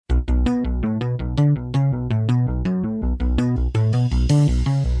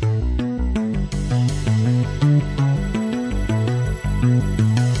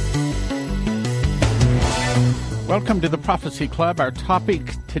Welcome to the Prophecy Club. Our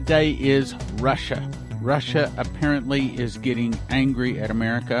topic today is Russia. Russia apparently is getting angry at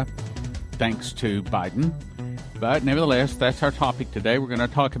America thanks to Biden. But nevertheless, that's our topic today. We're going to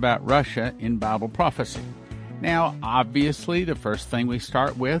talk about Russia in Bible prophecy. Now, obviously, the first thing we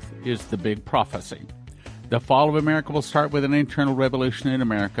start with is the big prophecy. The fall of America will start with an internal revolution in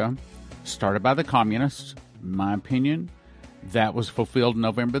America, started by the communists. In my opinion, that was fulfilled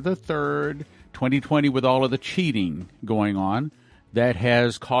November the 3rd, 2020, with all of the cheating going on. That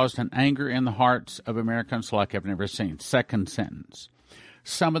has caused an anger in the hearts of Americans like I've never seen. Second sentence.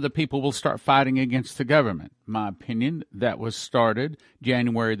 Some of the people will start fighting against the government. In my opinion, that was started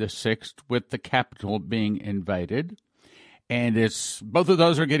January the 6th with the Capitol being invaded. And both of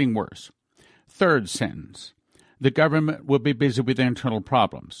those are getting worse. Third sentence. The government will be busy with internal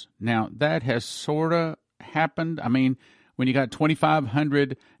problems. Now, that has sort of happened. I mean, when you got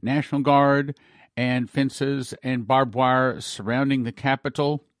 2,500 National Guard and fences and barbed wire surrounding the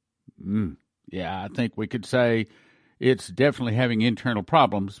Capitol, I think we could say it's definitely having internal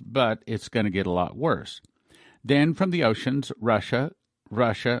problems, but it's going to get a lot worse. Then from the oceans, Russia,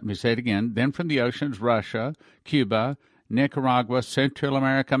 let me say it again, then from the oceans, Russia, Cuba, Nicaragua, Central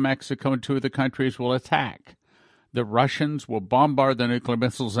America, Mexico, and two of the countries will attack. The Russians will bombard the nuclear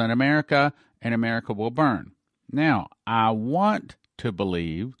missiles in America, and America will burn. Now, I want to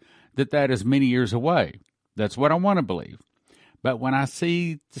believe that is many years away. That's what I want to believe. But when I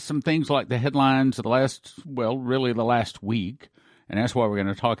see some things like the headlines of the last week, and that's what we're going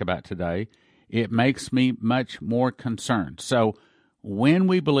to talk about today, it makes me much more concerned. So when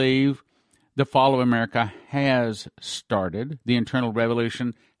we believe the fall of America has started, the internal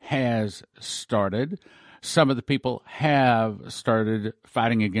revolution has started, some of the people have started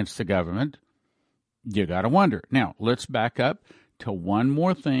fighting against the government, you got to wonder. Now, let's back up to one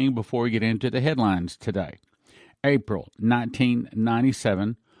more thing before we get into the headlines today. April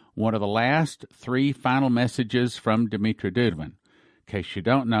 1997, one of the last three final messages from Dumitru Duduman. In case you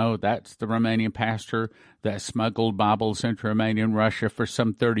don't know, that's the Romanian pastor that smuggled Bibles into Romania and Russia for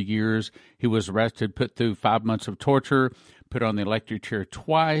some 30 years. He was arrested, put through 5 months of torture, put on the electric chair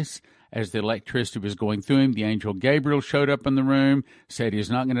twice. As the electricity was going through him, the angel Gabriel showed up in the room, said he's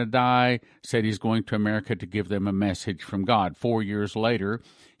not going to die, said he's going to America to give them a message from God. 4 years later,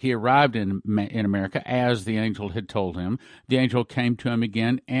 he arrived in America as the angel had told him. The angel came to him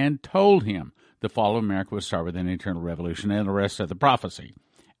again and told him the fall of America would start with an internal revolution and the rest of the prophecy,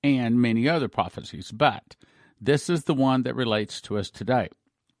 and many other prophecies. But this is the one that relates to us today.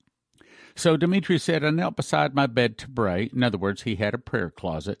 So Dimitri said, I knelt beside my bed to pray. In other words, he had a prayer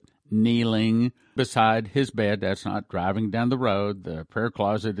closet. Kneeling beside his bed. That's not driving down the road. The prayer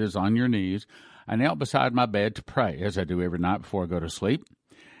closet is on your knees. I knelt beside my bed to pray, as I do every night before I go to sleep.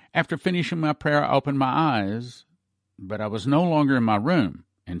 After finishing my prayer, I opened my eyes, but I was no longer in my room.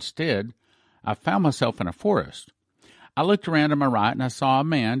 Instead, I found myself in a forest. I looked around to my right, and I saw a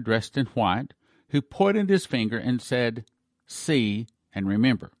man dressed in white who pointed his finger and said, "See and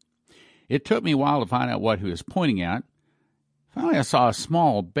remember." It took me a while to find out what he was pointing at. Finally, I saw a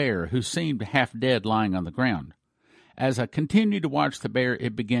small bear who seemed half dead lying on the ground. As I continued to watch the bear,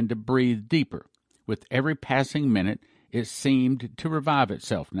 it began to breathe deeper. With every passing minute, it seemed to revive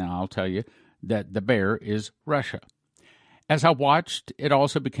itself. Now, I'll tell you that the bear is Russia. As I watched, it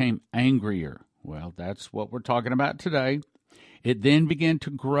also became angrier. Well, that's what we're talking about today. It then began to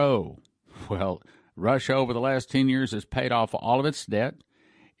grow. Well, Russia over the last 10 years has paid off all of its debt.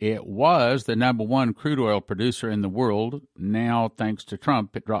 It was the number one crude oil producer in the world. Now, thanks to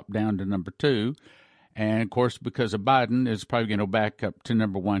Trump, it dropped down to number 2. And, of course, because of Biden, it's probably going to go back up to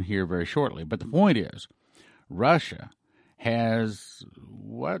number 1 here very shortly. But the point is, Russia has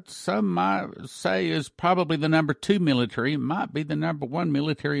what some might say is probably the number 2 military, might be the number 1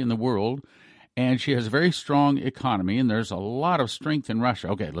 military in the world. And she has a very strong economy, and there's a lot of strength in Russia.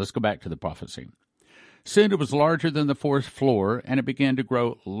 Okay, let's go back to the prophecy. Soon it was larger than the forest floor, and it began to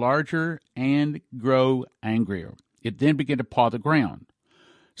grow larger and grow angrier. It then began to paw the ground,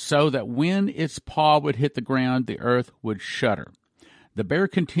 so that when its paw would hit the ground, the earth would shudder. The bear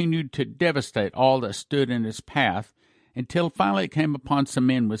continued to devastate all that stood in its path until finally it came upon some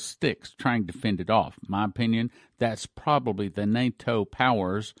men with sticks trying to fend it off. In my opinion, that's probably the NATO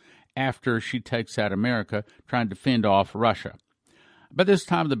powers after she takes out America trying to fend off Russia. By this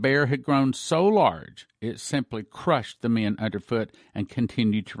time, the bear had grown so large, it simply crushed the men underfoot and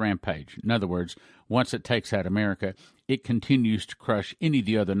continued to rampage. In other words, once it takes out America, it continues to crush any of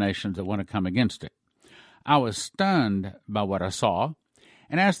the other nations that want to come against it. I was stunned by what I saw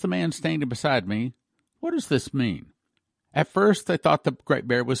and asked the man standing beside me, "What does this mean?" At first, they thought the great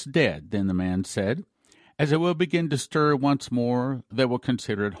bear was dead. Then the man said, As it will begin to stir once more, they will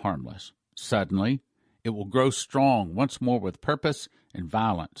consider it harmless. Suddenly, it will grow strong once more with purpose and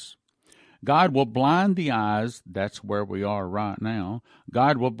violence. God will blind the eyes, that's where we are right now.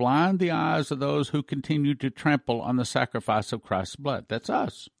 God will blind the eyes of those who continue to trample on the sacrifice of Christ's blood. That's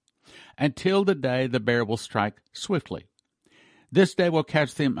us. Until the day the bear will strike swiftly. This day will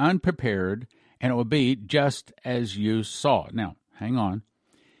catch them unprepared, and it will be just as you saw. Now, hang on.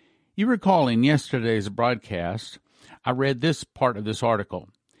 You recall in yesterday's broadcast, I read this part of this article,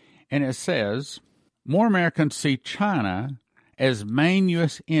 and it says, more Americans see China as main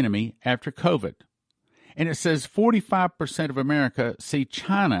U.S. enemy after COVID. And it says 45% of America see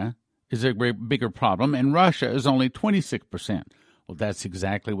China as a bigger problem, and Russia is only 26%. Well, that's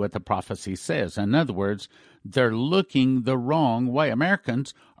exactly what the prophecy says. In other words, they're looking the wrong way.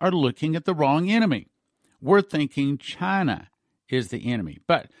 Americans are looking at the wrong enemy. We're thinking China is the enemy.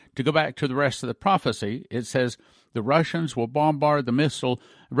 But to go back to the rest of the prophecy, it says the Russians will bombard the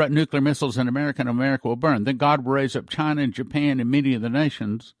nuclear missiles in America, and America will burn. Then God will raise up China and Japan and many of the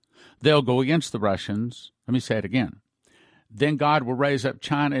nations. They'll go against the Russians. Let me say it again. Then God will raise up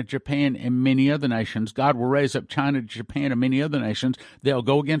China, Japan, and many other nations. God will raise up China, Japan, and many other nations. They'll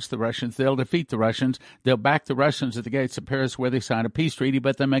go against the Russians. They'll defeat the Russians. They'll back the Russians at the gates of Paris where they sign a peace treaty,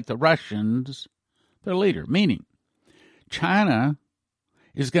 but they make the Russians their leader, meaning China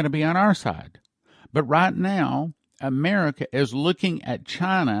is going to be on our side. But right now, America is looking at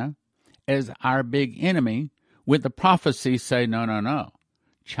China as our big enemy, with the prophecies say, no.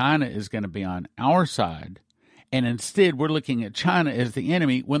 China is going to be on our side. And instead, we're looking at China as the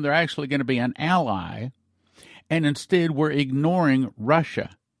enemy when they're actually going to be an ally. And instead, we're ignoring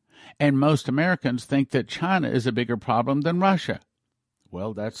Russia. And most Americans think that China is a bigger problem than Russia.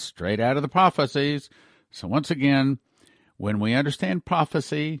 Well, that's straight out of the prophecies. So once again, when we understand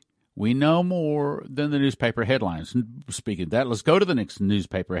prophecy, we know more than the newspaper headlines. And speaking of that, let's go to the next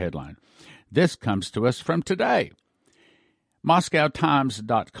newspaper headline. This comes to us from today.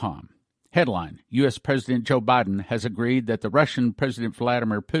 MoscowTimes.com. Headline, U.S. President Joe Biden has agreed that the Russian President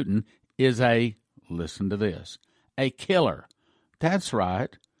Vladimir Putin is listen to this, a killer. That's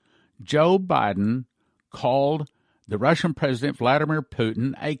right. Joe Biden called the Russian President Vladimir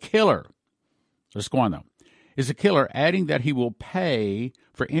Putin a killer. Let's go on, though. Is a killer, adding that he will pay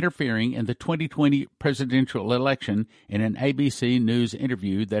for interfering in the 2020 presidential election in an ABC News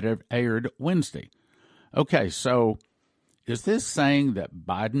interview that aired Wednesday. Okay, so is this saying that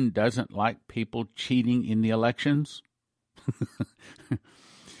Biden doesn't like people cheating in the elections?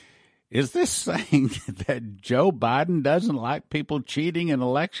 Is this saying that Joe Biden doesn't like people cheating in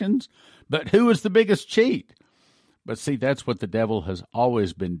elections? But who is the biggest cheat? But see, that's what the devil has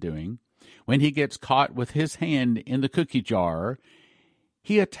always been doing. When he gets caught with his hand in the cookie jar,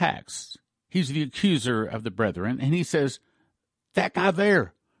 he attacks. He's the accuser of the brethren, and he says, that guy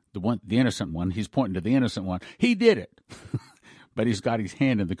there, the innocent one, he's pointing to the innocent one, he did it. But he's got his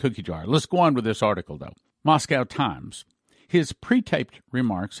hand in the cookie jar. Let's go on with this article, though. Moscow Times. His pre-taped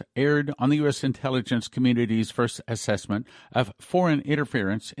remarks aired on the U.S. intelligence community's first assessment of foreign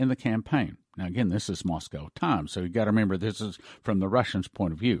interference in the campaign. Now, again, this is Moscow Times, so you've got to remember this is from the Russians'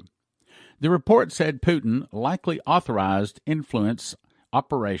 point of view. The report said Putin likely authorized influence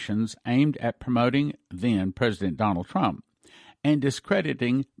operations aimed at promoting then-President Donald Trump and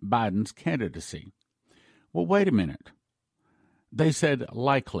discrediting Biden's candidacy. Well, wait a minute. They said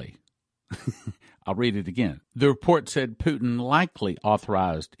likely. I'll read it again. The report said Putin likely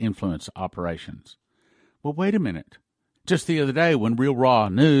authorized influence operations. Well, wait a minute. Just the other day when Real Raw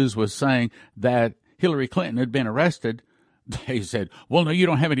News was saying that Hillary Clinton had been arrested, they said, well, no, you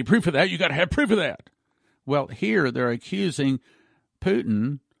don't have any proof of that. You got to have proof of that. Well, here they're accusing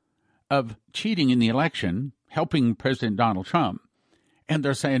Putin of cheating in the election, helping President Donald Trump, and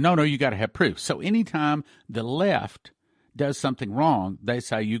they're saying, no, you got to have proof. So anytime the left does something wrong, they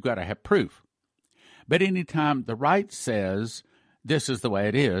say you got to have proof. But anytime the right says this is the way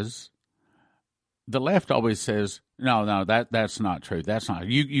it is, the left always says, no, that's not true. That's not,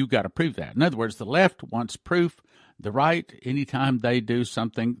 you got to prove that. In other words, the left wants proof. The right, anytime they do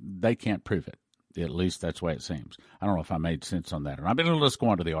something, they can't prove it. At least that's the way it seems. I don't know if I made sense on that or not, but let's go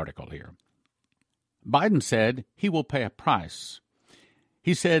on to the article here. Biden said he will pay a price.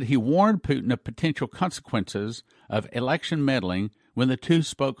 He said he warned Putin of potential consequences of election meddling when the two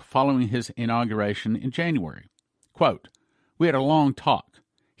spoke following his inauguration in January. Quote, we had a long talk.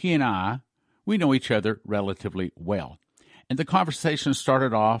 He and I, we know each other relatively well. And the conversation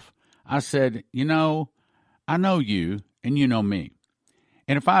started off, I said, I know you and you know me.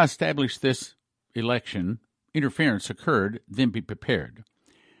 And if I establish this election, interference occurred, then be prepared.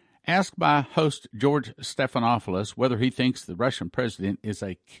 Asked by host George Stephanopoulos whether he thinks the Russian president is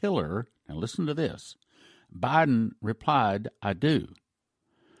a killer, now listen to this, Biden replied, "I do."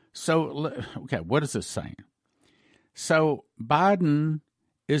 So, okay, what is this saying? So Biden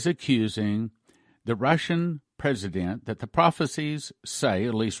is accusing the Russian president that the prophecies say,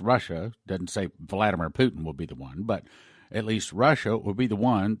 at least Russia, doesn't say Vladimir Putin will be the one, but at least Russia will be the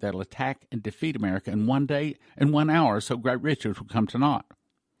one that will attack and defeat America in one day and 1 hour, so great riches will come to naught.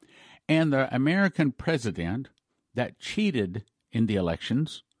 And the American president that cheated in the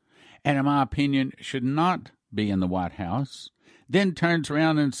elections, and in my opinion should not be in the White House, then turns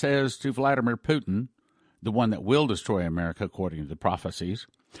around and says to Vladimir Putin, the one that will destroy America according to the prophecies,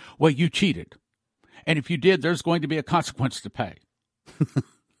 well, you cheated. And if you did, there's going to be a consequence to pay.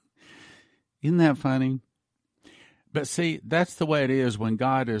 Isn't that funny? But see, that's the way it is when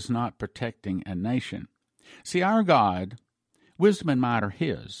God is not protecting a nation. See, our God, wisdom and might are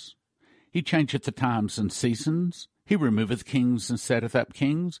his. He changeth the times and seasons. He removeth kings and setteth up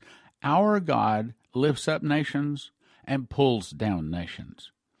kings. Our God lifts up nations and pulls down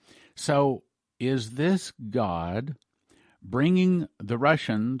nations. So is this God bringing the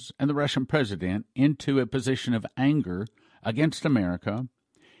Russians and the Russian president into a position of anger against America?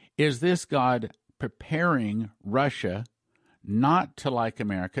 Is this God preparing Russia not to like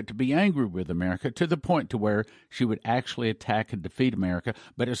America, to be angry with America, to the point to where she would actually attack and defeat America?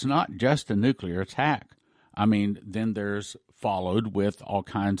 But it's not just a nuclear attack. I mean, then there's followed with all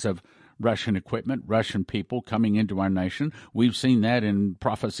kinds of Russian equipment, Russian people coming into our nation. We've seen that in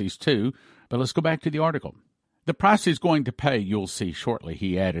prophecies too. But let's go back to the article. The price he's going to pay, you'll see shortly,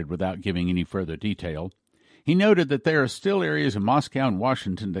 he added without giving any further detail. He noted that there are still areas in Moscow and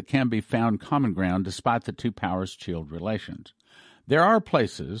Washington that can be found common ground despite the two powers' chilled relations. There are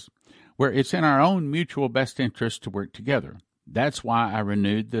places where it's in our own mutual best interest to work together. That's why I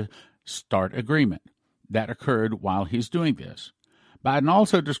renewed the START agreement. That occurred while he's doing this. Biden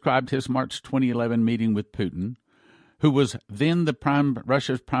also described his March 2011 meeting with Putin, who was then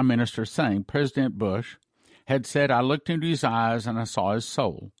Russia's prime minister, saying President Bush had said, "I looked into his eyes and I saw his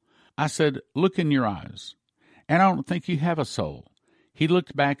soul. I said, look in your eyes. And I don't think you have a soul." He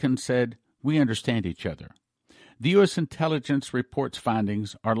looked back and said, "We understand each other." The U.S. intelligence report's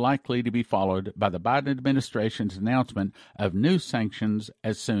findings are likely to be followed by the Biden administration's announcement of new sanctions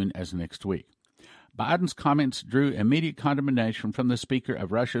as soon as next week. Biden's comments drew immediate condemnation from the Speaker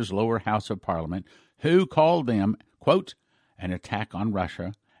of Russia's lower house of parliament, who called them, quote, an attack on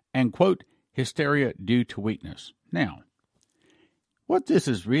Russia, and, quote, hysteria due to weakness. Now, what this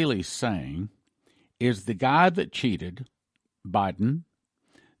is really saying is the guy that cheated, Biden,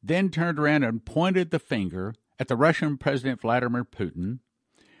 then turned around and pointed the finger at the Russian President Vladimir Putin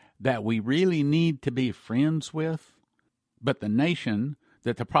that we really need to be friends with, but the nation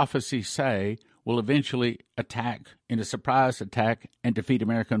that the prophecies say will eventually attack in a surprise attack and defeat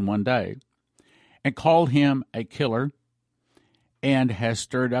America in one day, and called him a killer and has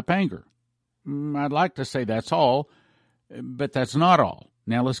stirred up anger. I'd like to say that's all, but that's not all.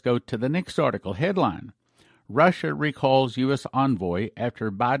 Now let's go to the next article. Headline: Russia recalls U.S. envoy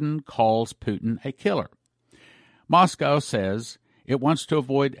after Biden calls Putin a killer. Moscow says it wants to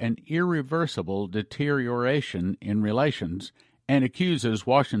avoid an irreversible deterioration in relations and accuses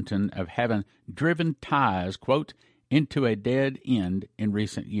Washington of having driven ties, quote, into a dead end in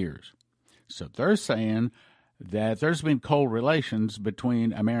recent years. So they're saying that there's been cold relations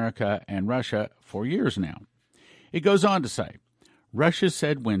between America and Russia for years now. It goes on to say, Russia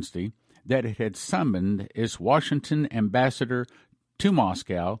said Wednesday that it had summoned its Washington ambassador to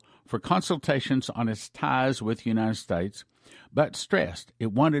Moscow for consultations on its ties with the United States, but stressed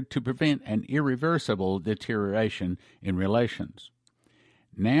it wanted to prevent an irreversible deterioration in relations.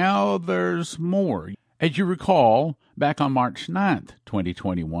 Now there's more. As you recall, back on March 9th,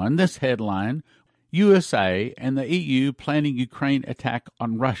 2021, this headline, USA and the EU planning Ukraine attack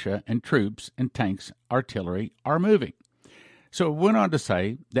on Russia, and troops and tanks, artillery are moving. So it went on to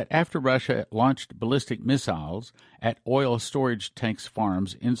say that after Russia launched ballistic missiles at oil storage tanks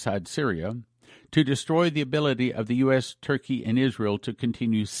farms inside Syria to destroy the ability of the U.S., Turkey, and Israel to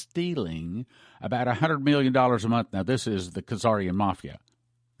continue stealing about $100 million a month. Now, this is the Khazarian Mafia.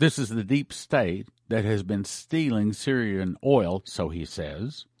 This is the deep state that has been stealing Syrian oil, so he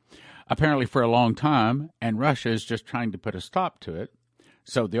says, apparently for a long time, and Russia is just trying to put a stop to it.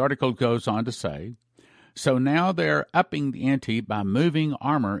 So the article goes on to say, so now they're upping the ante by moving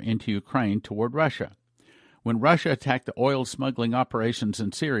armor into Ukraine toward Russia. When Russia attacked the oil smuggling operations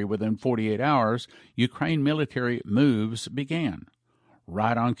in Syria within 48 hours, Ukraine military moves began.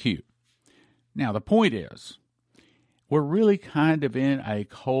 Right on cue. Now, the point is, we're really kind of in a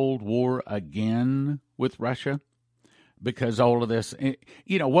Cold War again with Russia, because all of this,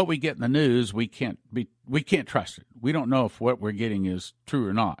 what we get in the news, we can't trust it. We don't know if what we're getting is true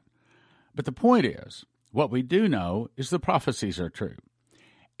or not. But the point is, what we do know is the prophecies are true.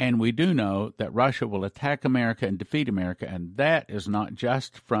 And we do know that Russia will attack America and defeat America, and that is not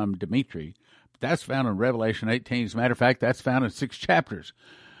just from Dmitry. That's found in Revelation 18. As a matter of fact, that's found in 6 chapters.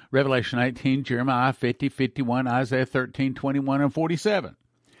 Revelation 18, Jeremiah 50, 51, Isaiah 13, 21, and 47.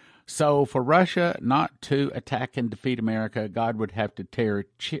 So for Russia not to attack and defeat America, God would have to tear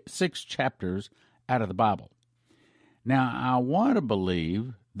 6 chapters out of the Bible. Now, I want to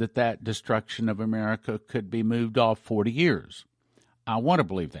believe that destruction of America could be moved off 40 years. I want to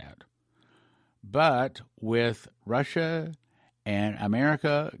believe that. But with Russia and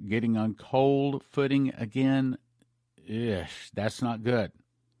America getting on cold footing again, that's not good.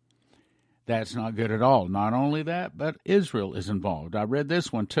 That's not good at all. Not only that, but Israel is involved. I read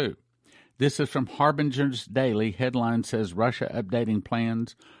this one too. This is from Harbinger's Daily. Headline says, Russia updating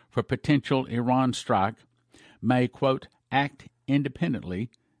plans for potential Iran strike may, quote, act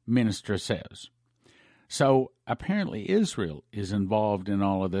independently, minister says. So apparently Israel is involved in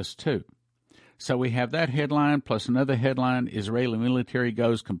all of this too. So we have that headline plus another headline, Israeli military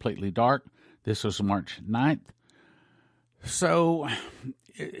goes completely dark. This was March 9th. So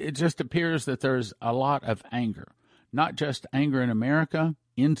it just appears that there's a lot of anger, not just anger in America,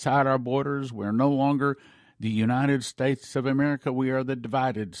 inside our borders. We're no longer the United States of America. We are the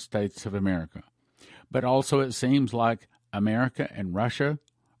divided States of America. But also it seems like America and Russia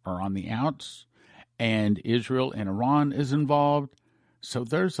are on the outs, and Israel and Iran is involved. So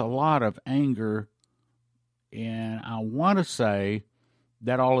there's a lot of anger, and I want to say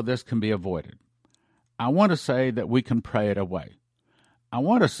that all of this can be avoided. I want to say that we can pray it away. I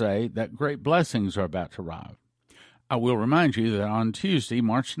want to say that great blessings are about to arrive. I will remind you that on Tuesday,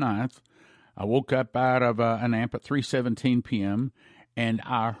 March 9th, I woke up out of a nap at 3:17 p.m., and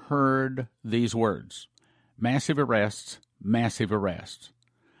I heard these words, massive arrests, massive arrests.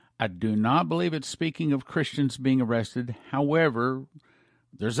 I do not believe it's speaking of Christians being arrested. However,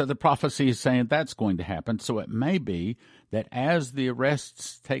 there's other prophecies saying that's going to happen. So it may be that as the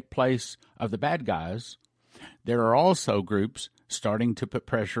arrests take place of the bad guys, there are also groups starting to put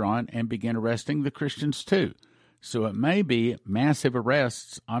pressure on and begin arresting the Christians too. So it may be massive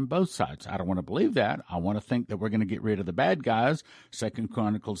arrests on both sides. I don't want to believe that. I want to think that we're going to get rid of the bad guys. 2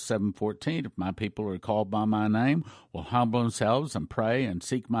 Chronicles 7:14, if my people are called by my name, will humble themselves and pray and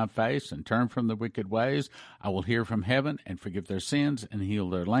seek my face and turn from the wicked ways, I will hear from heaven and forgive their sins and heal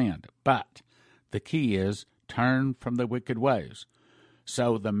their land. But the key is turn from the wicked ways.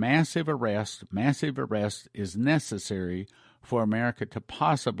 So the massive arrest is necessary for America to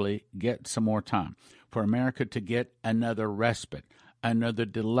possibly get some more time, for America to get another respite, another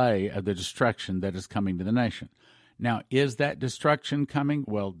delay of the destruction that is coming to the nation. Now, is that destruction coming?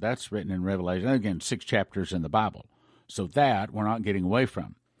 Well, that's written in Revelation. Again, 6 chapters in the Bible. So that we're not getting away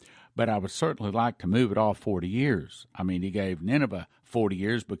from. But I would certainly like to move it off 40 years. I mean, he gave Nineveh 40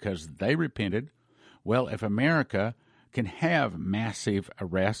 years because they repented. Well, if America can have massive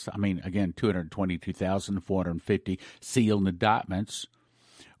arrests, I mean, again, 222,450 sealed indictments,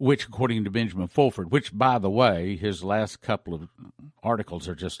 which, according to Benjamin Fulford, which, by the way, his last couple of articles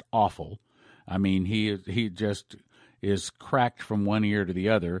are just awful. I mean, he just is cracked from one ear to the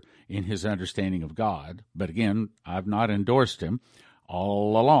other in his understanding of God. But again, I've not endorsed him.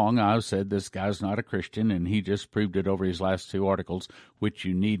 All along, I've said this guy's not a Christian, and he just proved it over his last 2 articles, which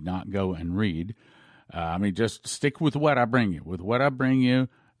you need not go and read. Just stick with what I bring you. With what I bring you,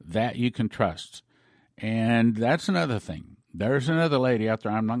 that you can trust. And that's another thing. There's another lady out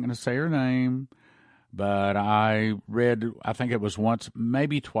there, I'm not going to say her name, but I read, I think it was once,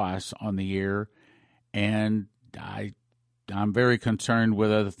 maybe twice on the air, and I'm very concerned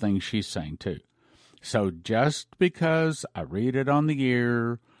with other things she's saying too. So just because I read it on the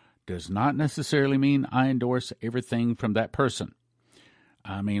air does not necessarily mean I endorse everything from that person.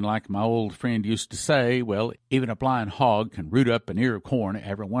 I mean, like my old friend used to say, well, even a blind hog can root up an ear of corn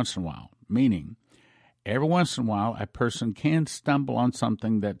every once in a while, meaning every once in a while a person can stumble on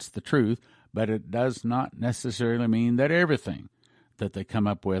something that's the truth, but it does not necessarily mean that everything that they come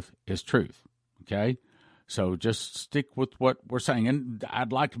up with is truth, okay? So just stick with what we're saying. And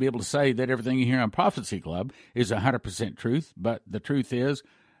I'd like to be able to say that everything you hear on Prophecy Club is 100% truth, but the truth is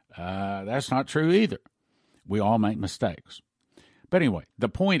that's not true either. We all make mistakes. But anyway, the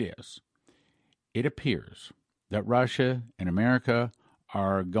point is, it appears that Russia and America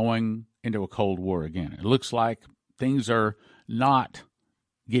are going into a Cold War again. It looks like things are not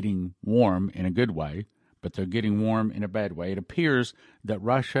getting warm in a good way, but they're getting warm in a bad way. It appears that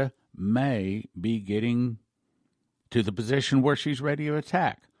Russia may be getting to the position where she's ready to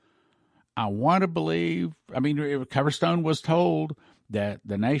attack. I want to believe, Coverstone was told that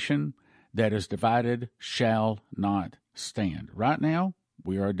the nation that is divided shall not stand. Right now,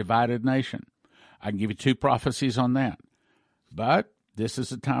 we are a divided nation. I can give you 2 prophecies on that. But this is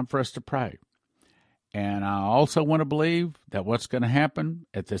the time for us to pray. And I also want to believe that what's going to happen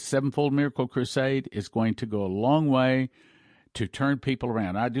at the Sevenfold Miracle Crusade is going to go a long way to turn people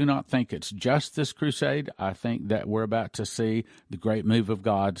around. I do not think it's just this crusade. I think that we're about to see the great move of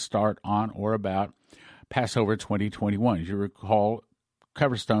God start on or about Passover 2021. As you recall,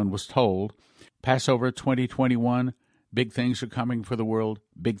 Coverstone was told, Passover 2021, big things are coming for the world,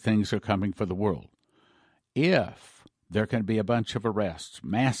 big things are coming for the world. If there can be a bunch of arrests,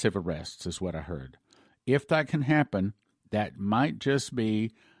 massive arrests is what I heard. If that can happen, that might just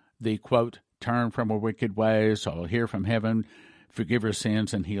be the, quote, turn from our wicked ways, so hear from heaven, forgive our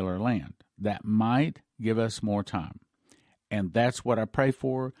sins, and heal our land. That might give us more time. And that's what I pray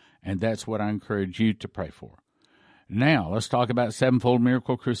for, and that's what I encourage you to pray for. Now, let's talk about Sevenfold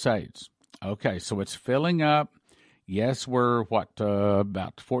Miracle Crusades. Okay, so it's filling up. Yes, we're,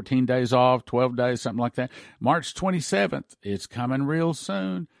 about 14 days off, 12 days, something like that. March 27th, it's coming real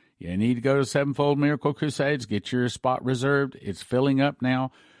soon. You need to go to Sevenfold Miracle Crusades, get your spot reserved. It's filling up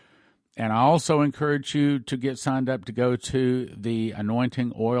now. And I also encourage you to get signed up to go to the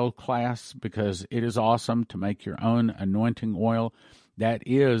anointing oil class because it is awesome to make your own anointing oil. That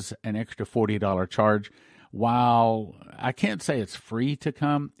is an extra $40 charge. While I can't say it's free to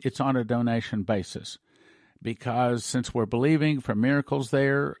come, it's on a donation basis. Because since we're believing for miracles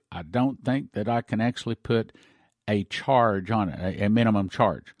there, I don't think that I can actually put a charge on it, a minimum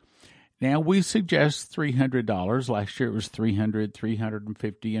charge. Now, we suggest $300. Last year it was $300,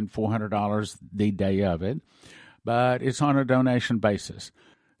 $350, and $400 the day of it. But it's on a donation basis.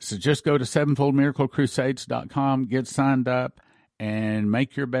 So just go to sevenfoldmiraclecrusades.com, get signed up, and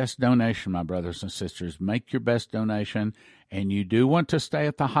make your best donation, my brothers and sisters. Make your best donation. And you do want to stay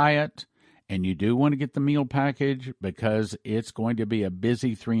at the Hyatt, and you do want to get the meal package because it's going to be a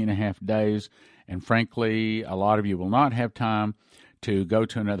busy 3.5 days. And frankly, a lot of you will not have time to go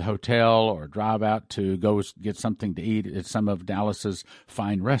to another hotel or drive out to go get something to eat at some of Dallas's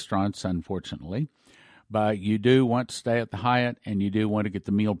fine restaurants, unfortunately. But you do want to stay at the Hyatt, and you do want to get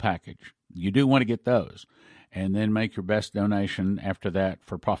the meal package. You do want to get those. And then make your best donation after that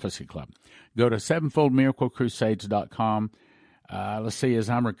for Prophecy Club. Go to sevenfoldmiraclecrusades.com. Let's see, it's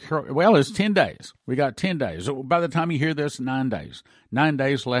 10 days. We got 10 days. By the time you hear this, 9 days. 9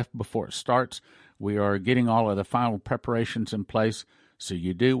 days left before it starts. We are getting all of the final preparations in place, so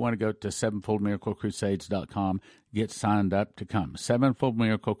you do want to go to sevenfoldmiraclecrusades.com, get signed up to come.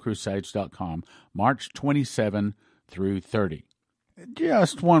 sevenfoldmiraclecrusades.com, March 27 through 30.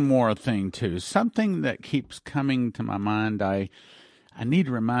 Just one more thing, too. Something that keeps coming to my mind I need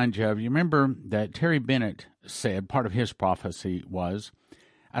to remind you of. You remember that Terry Bennett said, part of his prophecy was,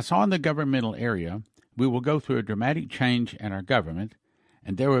 I saw in the governmental area, we will go through a dramatic change in our government,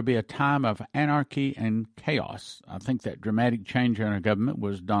 and there will be a time of anarchy and chaos. I think that dramatic change in our government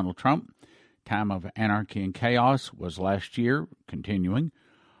was Donald Trump. Time of anarchy and chaos was last year, continuing.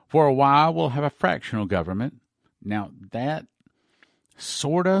 For a while, we'll have a fractional government. Now, that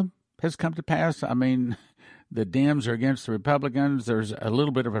sort of has come to pass. I mean, the Dems are against the Republicans. There's a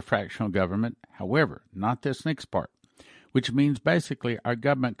little bit of a fractional government. However, not this next part, which means basically our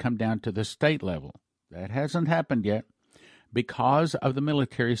government come down to the state level. That hasn't happened yet because of the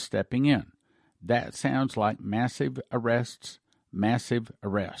military stepping in. That sounds like massive arrests, massive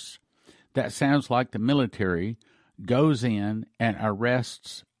arrests. That sounds like the military goes in and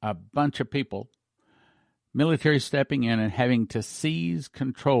arrests a bunch of people, military stepping in and having to seize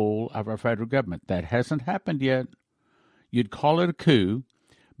control of our federal government. That hasn't happened yet. You'd call it a coup,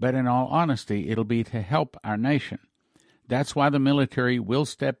 but in all honesty, it'll be to help our nation. That's why the military will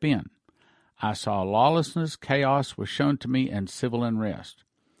step in. I saw lawlessness, chaos was shown to me, and civil unrest.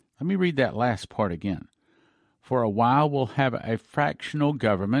 Let me read that last part again. For a while, we'll have a fractional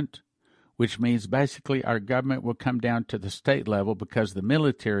government, which means basically our government will come down to the state level because the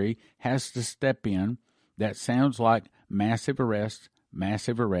military has to step in. That sounds like massive arrest,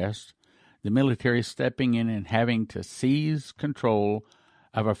 massive arrest. The military stepping in and having to seize control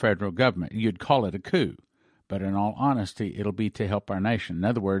of our federal government. You'd call it a coup, but in all honesty, it'll be to help our nation. In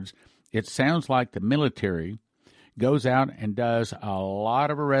other words, it sounds like the military goes out and does a lot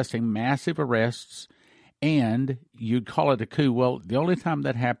of arresting, massive arrests, and you'd call it a coup. Well, the only time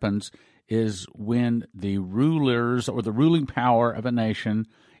that happens is when the rulers or the ruling power of a nation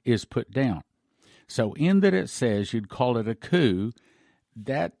is put down. So in that it says you'd call it a coup,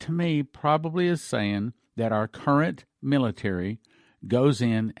 that to me probably is saying that our current military goes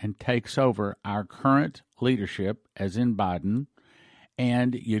in and takes over our current leadership, as in Biden,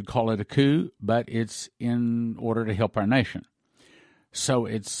 and you'd call it a coup, but it's in order to help our nation. So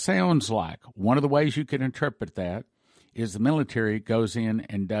it sounds like one of the ways you can interpret that is the military goes in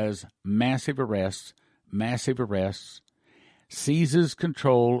and does massive arrests, seizes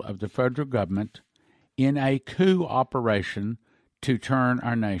control of the federal government in a coup operation to turn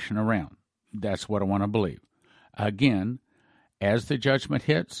our nation around. That's what I want to believe. Again, as the judgment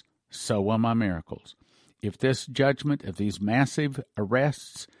hits, so will my miracles. If this judgment, if these massive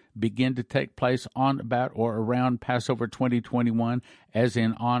arrests begin to take place on, about, or around Passover 2021, as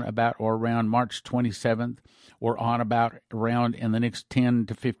in on, about, or around March 27th, or on, about, around in the next 10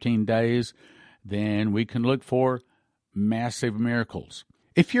 to 15 days, then we can look for massive miracles.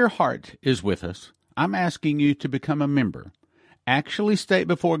 If your heart is with us, I'm asking you to become a member. Actually state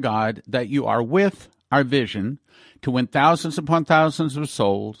before God that you are with our vision to win thousands upon thousands of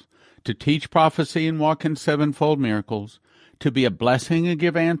souls, to teach prophecy and walk in sevenfold miracles, to be a blessing and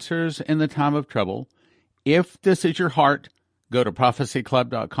give answers in the time of trouble. If this is your heart, go to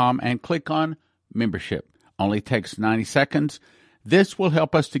prophecyclub.com and click on membership. Only takes 90 seconds. This will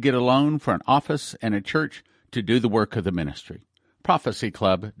help us to get a loan for an office and a church to do the work of the ministry.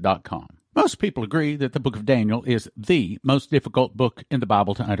 prophecyclub.com. Most people agree that the book of Daniel is the most difficult book in the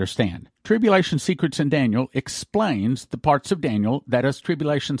Bible to understand. Tribulation Secrets in Daniel explains the parts of Daniel that us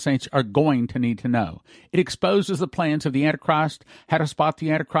tribulation saints are going to need to know. It exposes the plans of the Antichrist, how to spot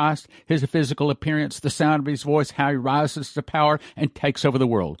the Antichrist, his physical appearance, the sound of his voice, how he rises to power and takes over the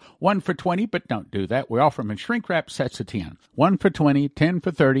world. 1 for 20, but don't do that. We offer them in shrink-wrap sets of 10. 1 for 20, 10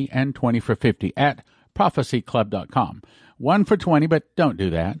 for 30, and 20 for 50 at prophecyclub.com. 1 for 20, but don't do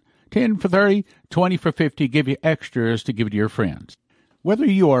that. 10 for 30, 20 for 50, give you extras to give to your friends. Whether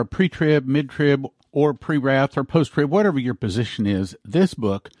you are pre-trib, mid-trib, or pre-wrath, or post-trib, whatever your position is, this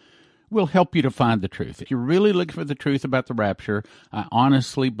book will help you to find the truth. If you're really looking for the truth about the rapture, I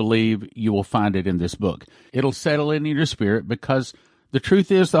honestly believe you will find it in this book. It'll settle in your spirit because the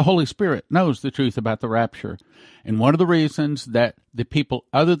truth is the Holy Spirit knows the truth about the rapture. And one of the reasons that the people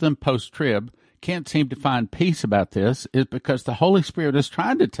other than post-trib can't seem to find peace about this is because the Holy Spirit is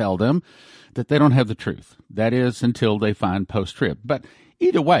trying to tell them that they don't have the truth. That is, until they find post-trib. But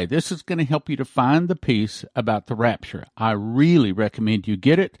either way, this is going to help you to find the peace about the rapture. I really recommend you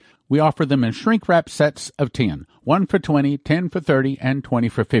get it. We offer them in shrink-wrap sets of 10. 1 for 20, 10 for 30, and 20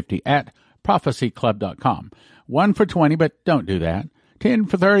 for 50 at prophecyclub.com. 1 for 20, but don't do that. 10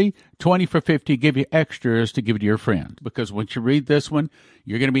 for 30, 20 for 50, give you extras to give to your friends. Because once you read this one,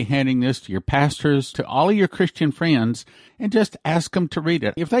 you're going to be handing this to your pastors, to all of your Christian friends, and just ask them to read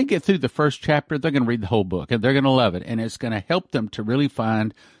it. If they get through the first chapter, they're going to read the whole book, and they're going to love it, and it's going to help them to really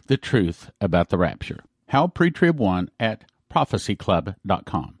find the truth about the rapture. How Pre-Trib Won at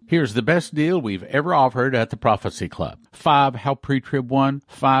prophecyclub.com. Here's the best deal we've ever offered at the Prophecy Club. 5 How Pre-Trib Won,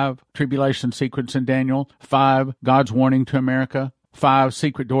 5 Tribulation Secrets in Daniel, 5 God's Warning to America, 5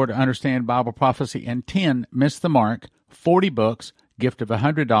 Secret Door to Understand Bible Prophecy, and 10 Miss the Mark, 40 books, gift of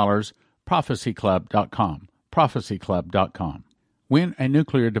 $100, prophecyclub.com, prophecyclub.com. When a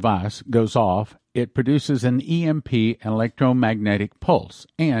nuclear device goes off, it produces an EMP, an electromagnetic pulse,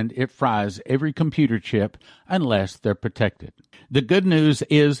 and it fries every computer chip unless they're protected. The good news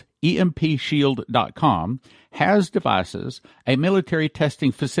is EMPshield.com has devices a military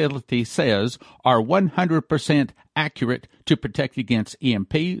testing facility says are 100% accurate to protect against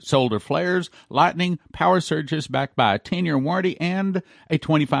EMP, solar flares, lightning, power surges backed by a 10-year warranty and a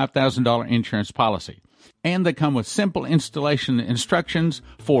 $25,000 insurance policy. And they come with simple installation instructions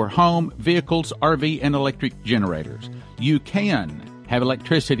for home, vehicles, RV, and electric generators. You can have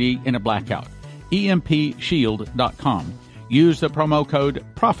electricity in a blackout. EMPshield.com. Use the promo code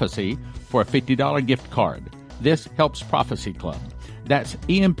PROPHECY for a $50 gift card. This helps Prophecy Club. That's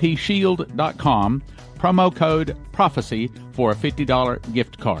EMPshield.com. Promo code PROPHECY for a $50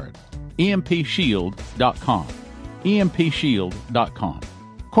 gift card. EMPshield.com. EMPshield.com.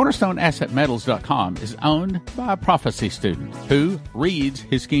 CornerstoneAssetMetals.com is owned by a prophecy student who reads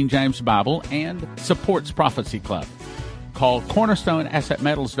his King James Bible and supports Prophecy Club. Call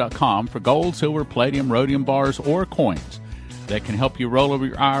CornerstoneAssetMetals.com for gold, silver, palladium, rhodium bars, or coins that can help you roll over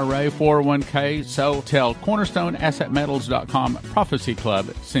your IRA, 401k. So tell CornerstoneAssetMetals.com Prophecy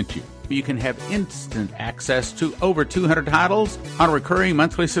Club sent you. You can have instant access to over 200 titles on a recurring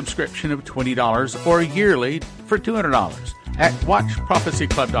monthly subscription of $20 or yearly for $200 at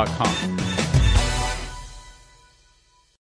WatchProphecyClub.com.